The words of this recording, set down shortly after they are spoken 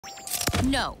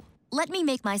No, let me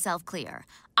make myself clear.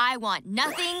 I want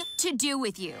nothing to do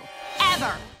with you.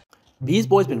 Ever! Beast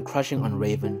Boy's been crushing on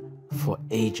Raven for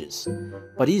ages,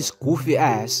 but his goofy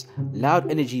ass, loud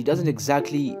energy doesn't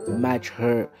exactly match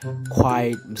her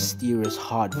quiet, mysterious,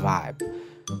 hard vibe.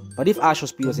 But if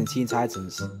IShowSpeed was in Teen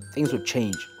Titans, things would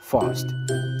change fast.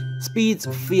 Speed's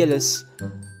fearless,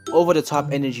 over-the-top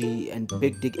energy and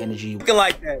big dick energy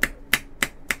like that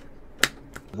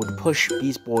would push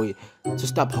Beast Boy to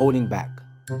stop holding back.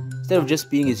 Instead of just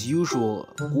being his usual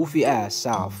goofy ass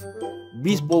self,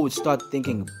 Beast Boy would start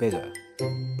thinking bigger,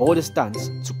 bolder stunts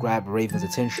to grab Raven's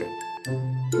attention.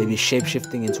 Maybe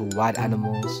shape-shifting into wild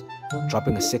animals,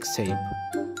 dropping a sex tape,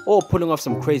 or pulling off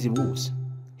some crazy moves.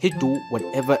 He'd do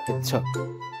whatever it took.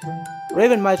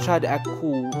 Raven might try to act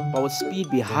cool, but with Speed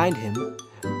behind him,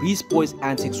 Beast Boy's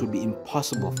antics would be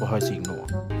impossible for her to ignore.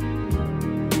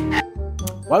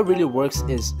 What really works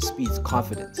is Speed's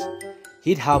confidence.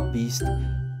 He'd help Beast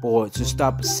Boy to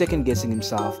stop second-guessing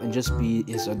himself and just be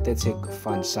his authentic,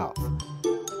 fun self.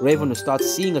 Raven will start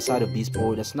seeing a side of Beast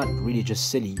Boy that's not really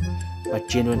just silly, but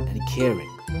genuine and caring.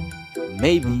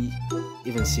 Maybe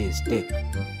even see his dick.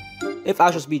 If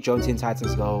IShowSpeed joined Teen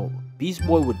Titans though, Beast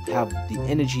Boy would have the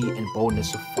energy and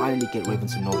boldness to finally get Raven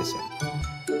to notice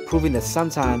him, proving that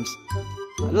sometimes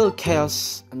a little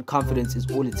chaos and confidence is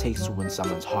all it takes to win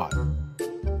someone's heart.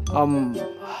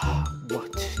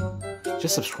 What?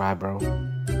 Just subscribe, bro.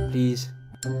 Please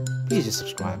just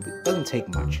subscribe. It doesn't take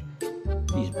much.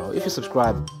 Please, bro. If you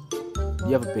subscribe,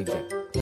 you have a big day.